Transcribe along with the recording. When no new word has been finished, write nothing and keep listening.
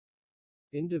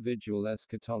Individual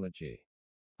eschatology.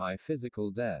 I.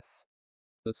 Physical death.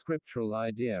 The scriptural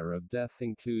idea of death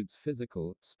includes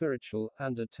physical, spiritual,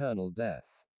 and eternal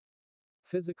death.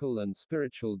 Physical and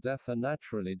spiritual death are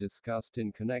naturally discussed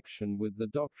in connection with the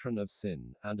doctrine of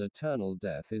sin, and eternal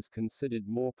death is considered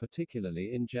more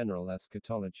particularly in general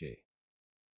eschatology.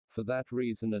 For that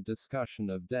reason, a discussion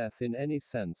of death in any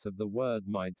sense of the word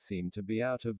might seem to be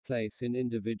out of place in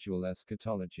individual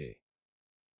eschatology.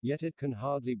 Yet it can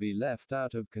hardly be left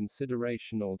out of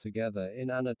consideration altogether in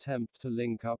an attempt to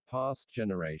link up past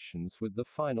generations with the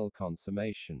final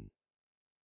consummation.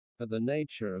 The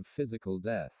nature of physical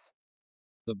death.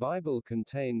 The Bible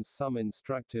contains some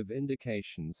instructive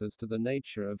indications as to the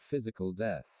nature of physical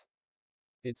death.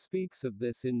 It speaks of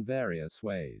this in various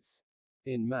ways.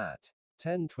 In Matt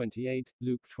 10:28,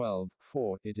 Luke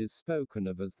 12:4, it is spoken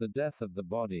of as the death of the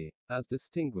body, as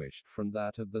distinguished from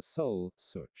that of the soul,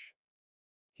 such.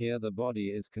 Here the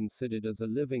body is considered as a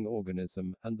living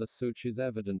organism, and the such is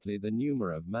evidently the pneuma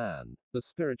of man, the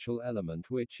spiritual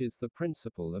element which is the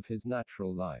principle of his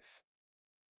natural life.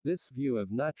 This view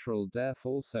of natural death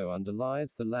also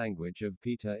underlies the language of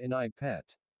Peter in I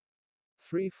Pet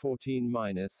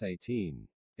 3:14-18.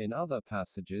 In other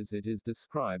passages it is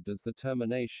described as the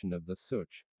termination of the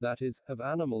such, that is, of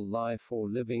animal life or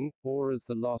living, or as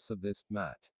the loss of this,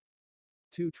 Matt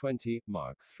 2:20,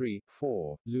 Mark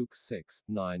 3:4, Luke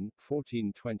 6:9,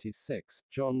 14:26,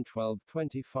 John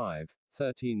 12:25,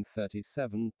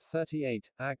 13:37, 38,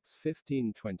 Acts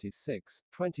 15:26,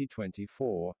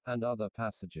 20:24, and other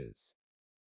passages.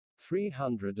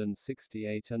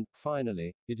 368. And,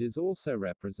 finally, it is also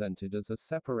represented as a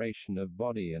separation of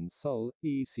body and soul,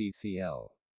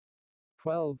 ECCL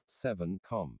 12:7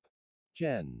 Comp.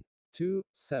 Gen.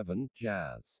 2:7,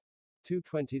 Jazz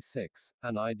 2:26,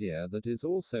 an idea that is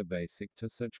also basic to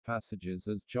such passages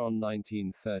as John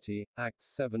 19:30, Acts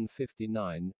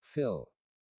 7:59, Phil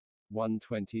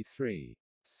 1:23.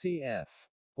 Cf.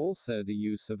 Also the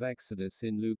use of Exodus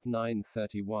in Luke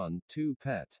 9:31, 2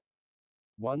 Pet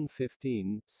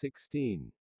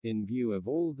 1:15-16. In view of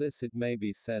all this, it may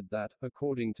be said that,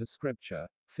 according to Scripture,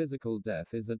 physical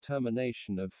death is a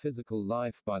termination of physical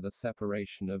life by the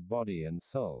separation of body and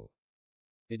soul.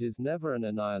 It is never an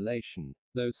annihilation,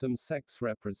 though some sects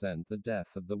represent the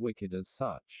death of the wicked as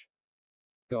such.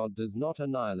 God does not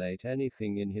annihilate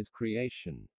anything in his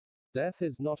creation. Death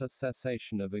is not a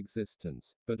cessation of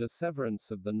existence, but a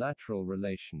severance of the natural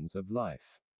relations of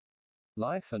life.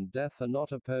 Life and death are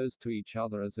not opposed to each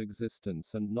other as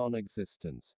existence and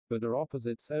non-existence, but are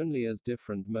opposites only as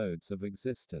different modes of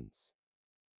existence.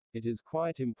 It is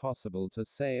quite impossible to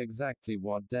say exactly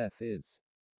what death is.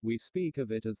 We speak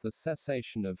of it as the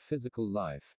cessation of physical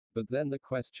life, but then the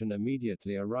question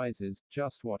immediately arises,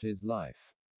 just what is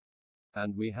life?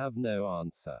 And we have no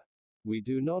answer. We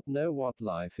do not know what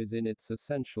life is in its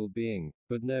essential being,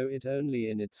 but know it only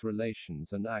in its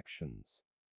relations and actions.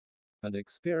 And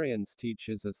experience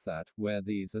teaches us that, where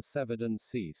these are severed and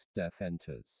cease, death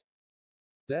enters.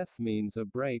 Death means a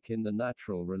break in the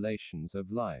natural relations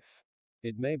of life.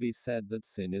 It may be said that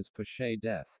sin is per se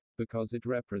death, because it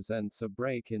represents a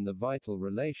break in the vital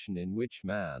relation in which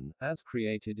man, as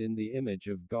created in the image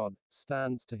of God,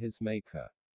 stands to his Maker.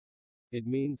 It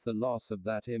means the loss of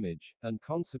that image, and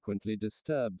consequently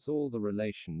disturbs all the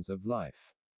relations of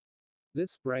life.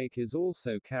 This break is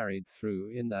also carried through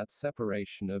in that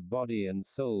separation of body and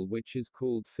soul which is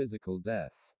called physical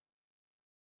death.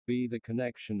 B. The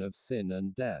connection of sin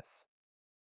and death.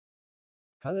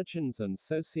 Pelagians and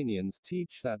Socinians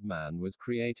teach that man was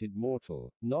created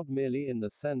mortal, not merely in the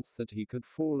sense that he could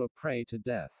fall a prey to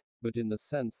death, but in the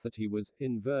sense that he was,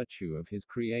 in virtue of his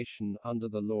creation, under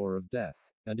the law of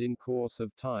death, and in course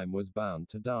of time was bound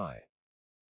to die.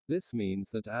 This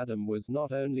means that Adam was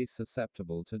not only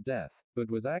susceptible to death, but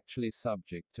was actually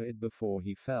subject to it before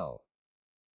he fell.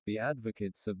 The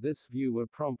advocates of this view were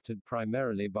prompted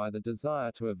primarily by the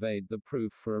desire to evade the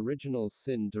proof for original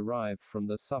sin derived from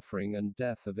the suffering and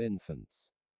death of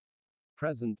infants.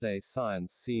 Present-day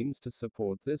science seems to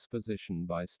support this position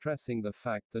by stressing the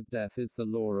fact that death is the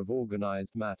law of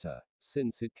organized matter,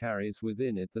 since it carries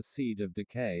within it the seed of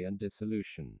decay and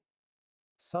dissolution.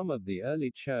 Some of the early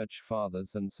church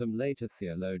fathers and some later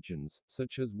theologians,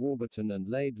 such as Warburton and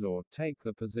Laidlaw, take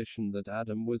the position that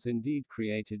Adam was indeed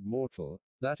created mortal,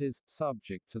 that is,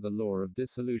 subject to the law of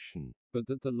dissolution, but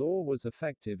that the law was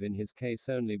effective in his case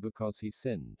only because he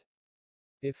sinned.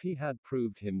 If he had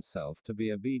proved himself to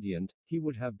be obedient, he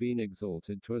would have been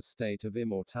exalted to a state of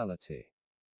immortality.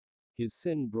 His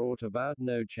sin brought about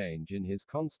no change in his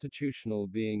constitutional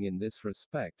being in this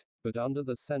respect, but under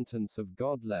the sentence of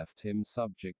God left him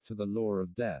subject to the law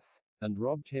of death, and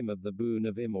robbed him of the boon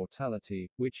of immortality,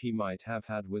 which he might have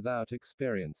had without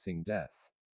experiencing death.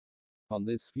 On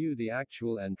this view, the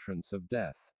actual entrance of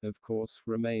death, of course,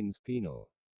 remains penal.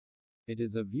 It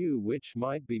is a view which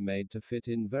might be made to fit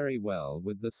in very well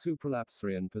with the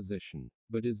supralapsarian position,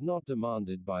 but is not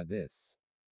demanded by this.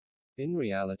 In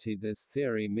reality, this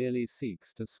theory merely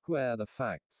seeks to square the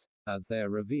facts, as they are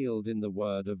revealed in the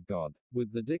Word of God,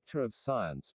 with the dicta of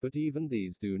science, but even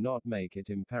these do not make it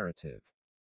imperative.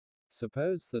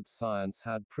 Suppose that science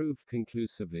had proved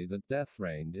conclusively that death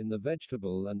reigned in the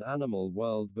vegetable and animal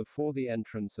world before the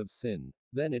entrance of sin,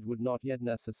 then it would not yet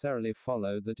necessarily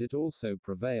follow that it also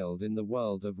prevailed in the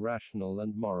world of rational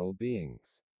and moral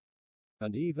beings.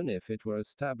 And even if it were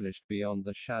established beyond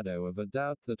the shadow of a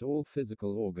doubt that all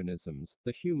physical organisms,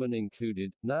 the human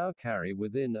included, now carry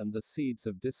within them the seeds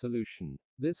of dissolution,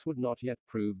 this would not yet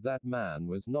prove that man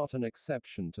was not an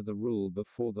exception to the rule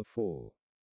before the fall.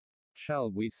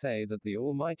 Shall we say that the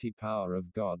almighty power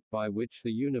of God, by which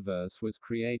the universe was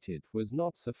created, was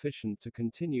not sufficient to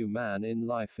continue man in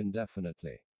life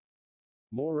indefinitely?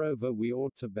 Moreover, we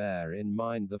ought to bear in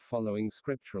mind the following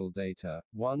scriptural data.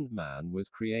 1. Man was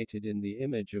created in the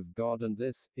image of God, and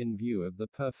this, in view of the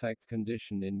perfect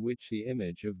condition in which the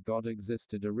image of God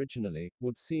existed originally,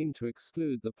 would seem to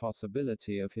exclude the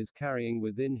possibility of his carrying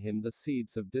within him the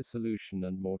seeds of dissolution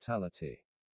and mortality.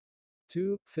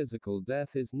 2. Physical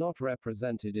death is not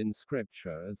represented in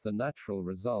Scripture as the natural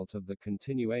result of the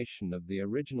continuation of the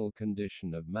original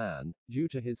condition of man, due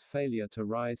to his failure to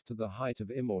rise to the height of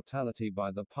immortality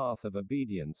by the path of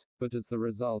obedience, but as the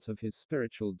result of his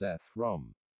spiritual death.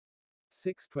 Rom.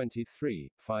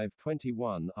 6:23,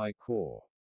 5:21 I Cor.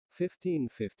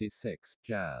 15:56,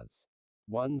 Jazz.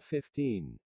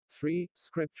 1:15. 3.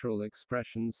 Scriptural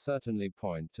expressions certainly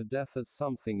point to death as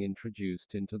something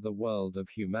introduced into the world of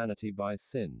humanity by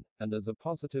sin, and as a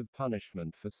positive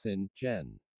punishment for sin.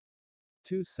 Gen.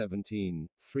 2:17,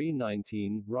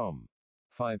 3:19, Rom.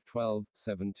 5:12,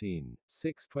 17,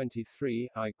 6:23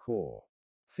 I Cor.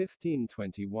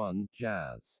 15:21,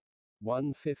 Jazz.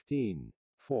 1:15.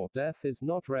 4. Death is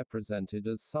not represented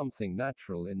as something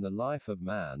natural in the life of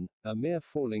man, a mere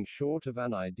falling short of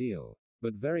an ideal,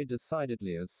 but very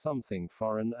decidedly as something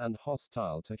foreign and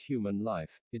hostile to human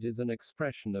life. It is an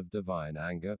expression of divine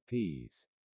anger. Ps.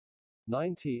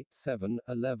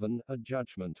 97:11, a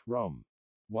judgment. Rom.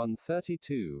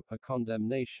 132, a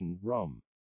condemnation. Rom.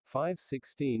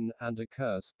 5:16, and a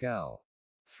curse. Gal.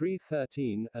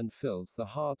 3:13, and fills the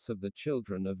hearts of the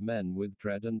children of men with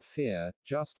dread and fear,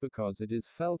 just because it is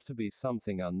felt to be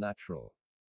something unnatural.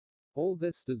 All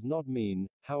this does not mean,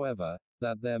 however,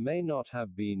 that there may not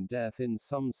have been death in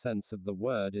some sense of the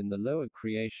word in the lower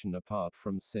creation apart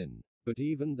from sin, but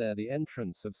even there the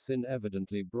entrance of sin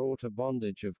evidently brought a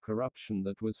bondage of corruption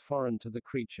that was foreign to the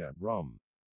creature. Rom.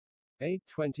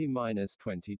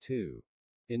 8:20-22.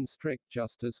 In strict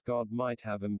justice, God might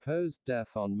have imposed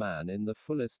death on man in the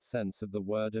fullest sense of the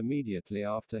word immediately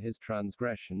after his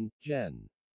transgression. Gen.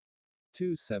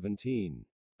 2:17.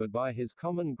 But by his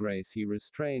common grace he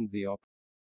restrained the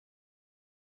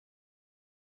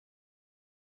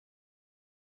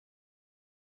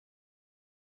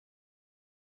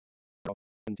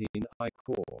I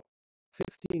Cor.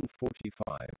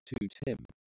 15:45, 2 Tim.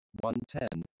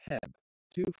 1:10, Heb.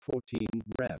 2:14,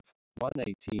 Rev.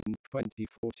 1:18,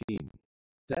 2014.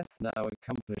 Death now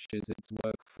accomplishes its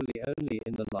work fully only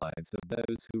in the lives of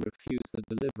those who refuse the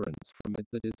deliverance from it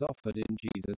that is offered in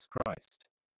Jesus Christ.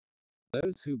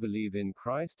 Those who believe in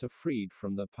Christ are freed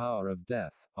from the power of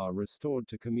death, are restored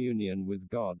to communion with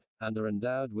God, and are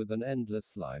endowed with an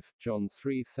endless life. John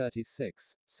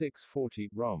 3:36, 6:40,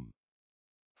 Rom.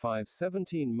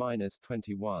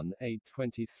 5:17-21,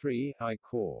 8:23 I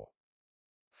Cor.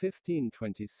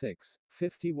 15:26,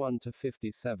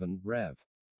 51-57, Rev.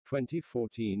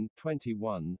 2014,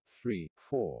 21, 3,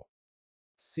 4.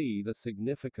 See the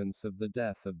significance of the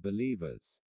death of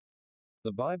believers.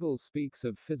 The Bible speaks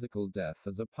of physical death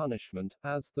as a punishment,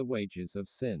 as the wages of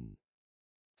sin.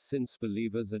 Since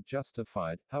believers are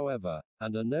justified, however,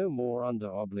 and are no more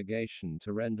under obligation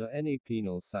to render any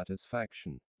penal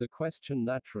satisfaction, the question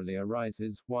naturally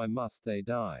arises, why must they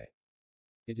die?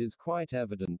 It is quite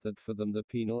evident that for them the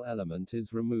penal element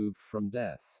is removed from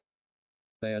death.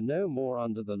 They are no more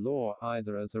under the law,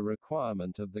 either as a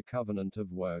requirement of the covenant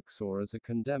of works or as a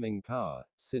condemning power,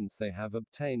 since they have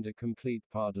obtained a complete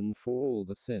pardon for all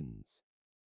the sins.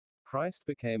 Christ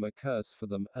became a curse for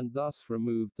them, and thus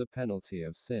removed the penalty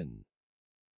of sin.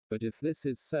 But if this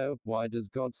is so, why does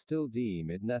God still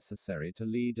deem it necessary to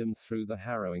lead them through the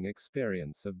harrowing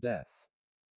experience of death?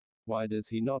 Why does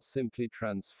he not simply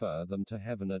transfer them to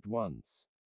heaven at once?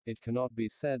 It cannot be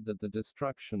said that the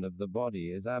destruction of the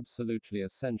body is absolutely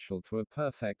essential to a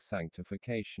perfect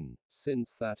sanctification,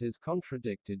 since that is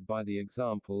contradicted by the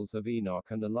examples of Enoch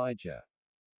and Elijah.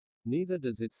 Neither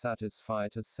does it satisfy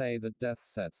to say that death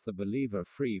sets the believer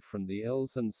free from the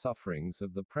ills and sufferings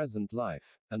of the present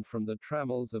life, and from the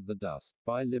trammels of the dust,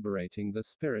 by liberating the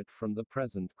spirit from the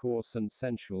present coarse and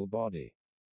sensual body.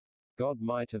 God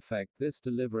might effect this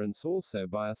deliverance also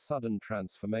by a sudden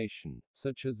transformation,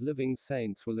 such as living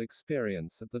saints will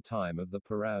experience at the time of the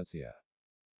parousia.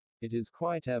 It is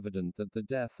quite evident that the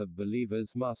death of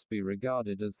believers must be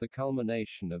regarded as the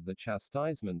culmination of the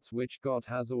chastisements which God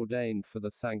has ordained for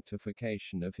the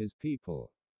sanctification of his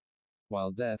people.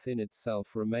 While death in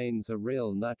itself remains a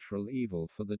real natural evil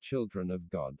for the children of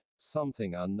God,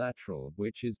 something unnatural,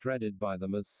 which is dreaded by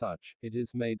them as such, it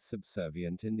is made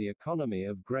subservient in the economy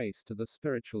of grace to the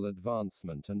spiritual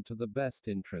advancement and to the best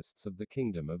interests of the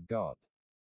kingdom of God.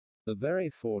 The very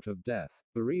thought of death,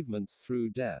 bereavements through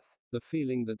death, the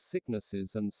feeling that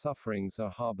sicknesses and sufferings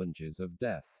are harbingers of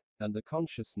death, and the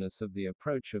consciousness of the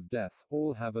approach of death,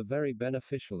 all have a very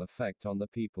beneficial effect on the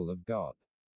people of God.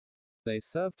 They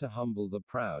serve to humble the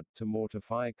proud, to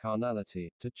mortify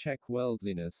carnality, to check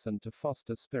worldliness, and to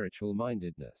foster spiritual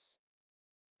mindedness.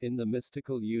 In the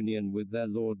mystical union with their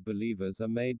Lord, believers are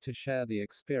made to share the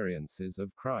experiences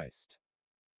of Christ.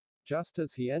 Just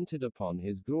as he entered upon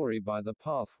his glory by the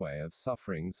pathway of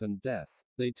sufferings and death,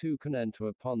 they too can enter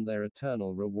upon their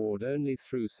eternal reward only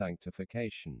through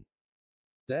sanctification.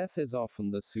 Death is often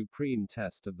the supreme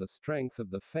test of the strength of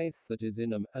the faith that is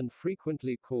in them, and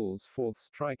frequently calls forth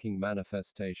striking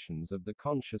manifestations of the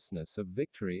consciousness of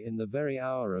victory in the very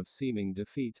hour of seeming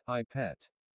defeat. I Pet.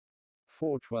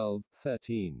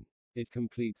 4:12-13. It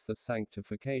completes the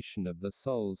sanctification of the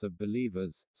souls of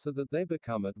believers, so that they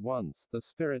become at once the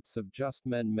spirits of just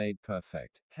men made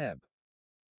perfect. Heb.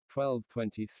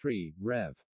 12:23,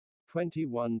 Rev.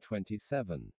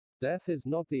 21:27. Death is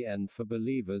not the end for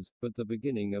believers, but the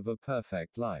beginning of a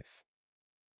perfect life.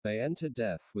 They enter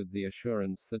death with the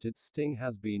assurance that its sting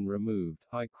has been removed.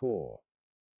 I Cor.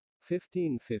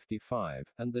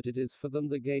 15:55, and that it is for them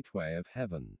the gateway of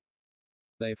heaven.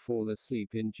 They fall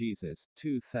asleep in Jesus,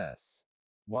 2 Thess.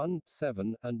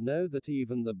 1:7, and know that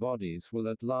even the bodies will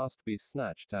at last be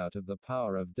snatched out of the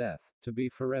power of death, to be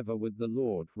forever with the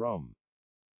Lord. Rom.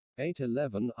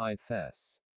 8:11 I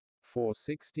Thess.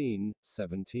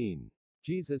 4:16-17.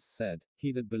 Jesus said,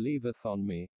 "He that believeth on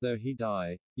me, though he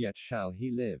die, yet shall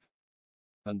he live."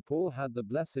 And Paul had the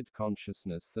blessed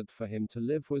consciousness that for him to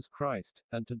live was Christ,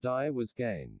 and to die was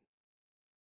gain.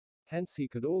 Hence he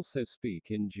could also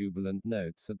speak in jubilant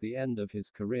notes at the end of his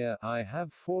career, "I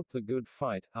have fought the good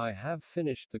fight, I have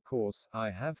finished the course,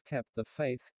 I have kept the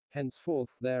faith.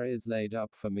 Henceforth there is laid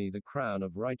up for me the crown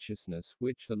of righteousness,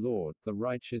 which the Lord, the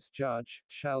righteous judge,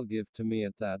 shall give to me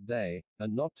at that day,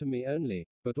 and not to me only,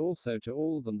 but also to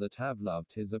all them that have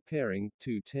loved his appearing."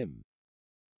 2 Tim.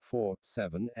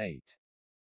 4:7-8.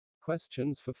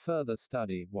 Questions for further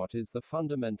study. What is the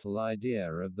fundamental idea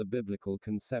of the biblical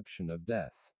conception of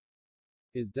death?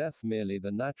 Is death merely the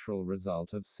natural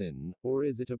result of sin, or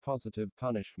is it a positive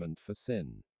punishment for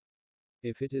sin?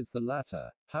 If it is the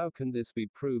latter, how can this be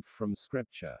proved from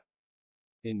Scripture?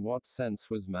 In what sense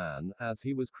was man, as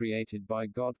he was created by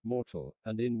God, mortal,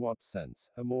 and in what sense,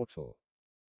 immortal?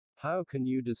 How can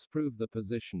you disprove the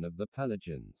position of the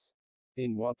Pelagians?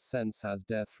 In what sense has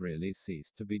death really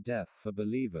ceased to be death for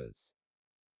believers?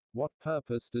 What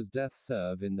purpose does death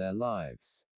serve in their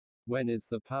lives? When is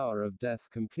the power of death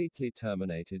completely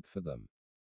terminated for them?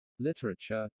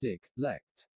 Literature, Dick,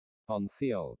 Lect. On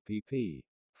Theol, pp.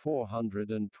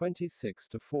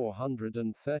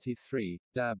 426-433,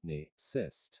 Dabney,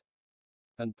 Sist.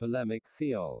 And Polemic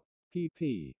Theol.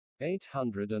 pp.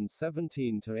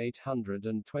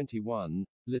 817-821,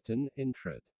 Lytton,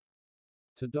 Intrad.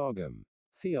 To Dogum.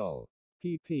 Theol.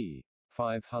 pp.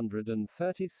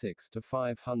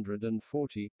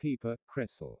 536-540, Pieper,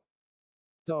 Chrysal.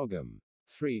 Dogum.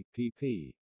 3,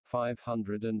 pp.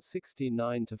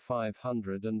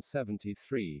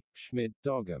 569-573, Schmid,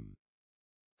 Dogum.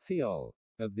 Theol.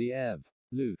 Of the Ev.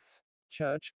 Luth.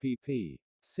 Church, pp.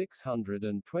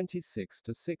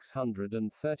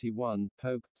 626-631,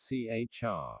 Pope,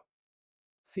 Chr.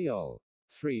 Theol.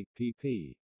 3,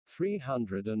 pp.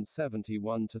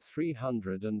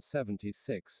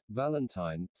 371-376,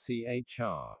 Valentine,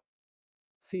 Chr.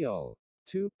 Theol.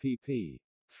 2, pp.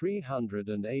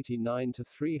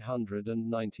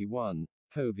 389-391,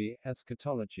 Hovey,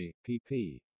 Eschatology,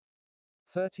 pp.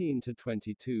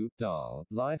 13-22, Dahl,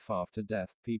 Life After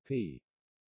Death, pp.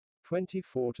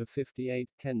 24-58,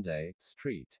 Kende,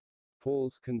 Street.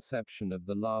 Paul's Conception of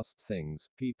the Last Things,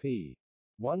 pp.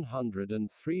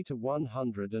 103 to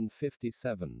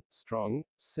 157, Strong,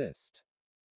 Sist.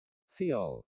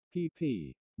 Theol.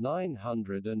 pp.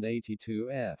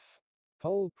 982 f.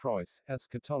 Paul Preuss,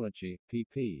 Eschatology,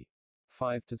 pp.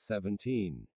 5 to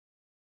 17.